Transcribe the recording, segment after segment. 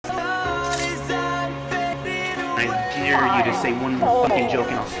I dare you to say one more fucking joke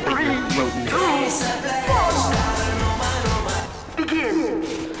and I'll slit your throat in Begin.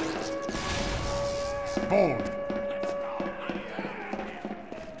 Bold.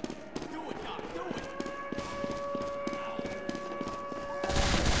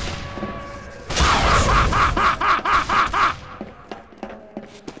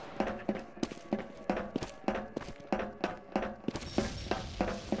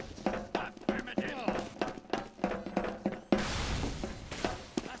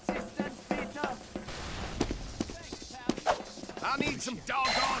 I need some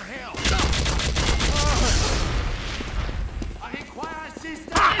doggone help. I require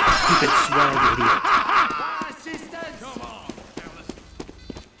assistance. stupid swag idiot. Require assistance. Come on, fellas.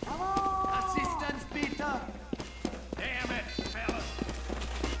 Come on. Assistance, Peter. Damn it, fellas.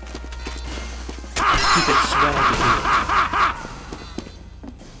 Stupid swag idiot.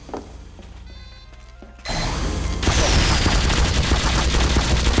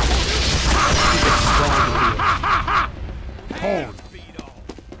 Hold.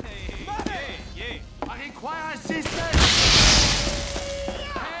 I require assistance.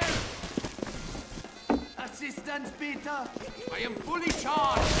 Help. Assistance, Peter. I am fully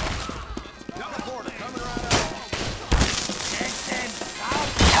charged. Teleporter coming right up. Get them out.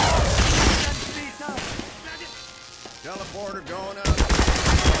 Assistance, Peter. Teleporter going up.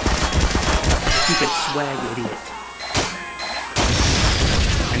 Stupid swag idiot.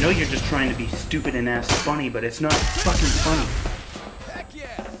 I know you're just trying to be stupid and ass funny, but it's not fucking funny. Heck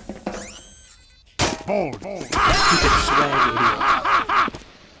yeah. Bold. Stupid swag idiot.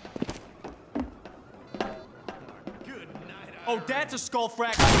 Good night. Oh, that's a skull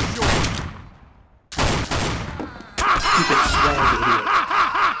frack. Stupid swag idiot.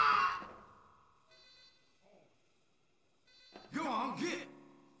 Go on, get.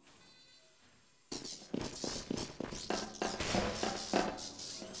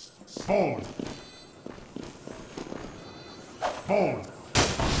 Bold. Bold.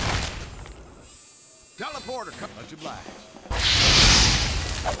 Teleporter, come. Much obliged.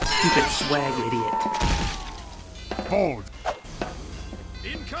 Stupid swag idiot. Bold.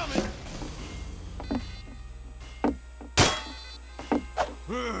 Incoming.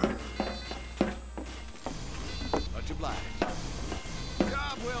 Much obliged.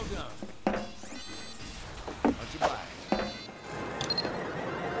 Job well done.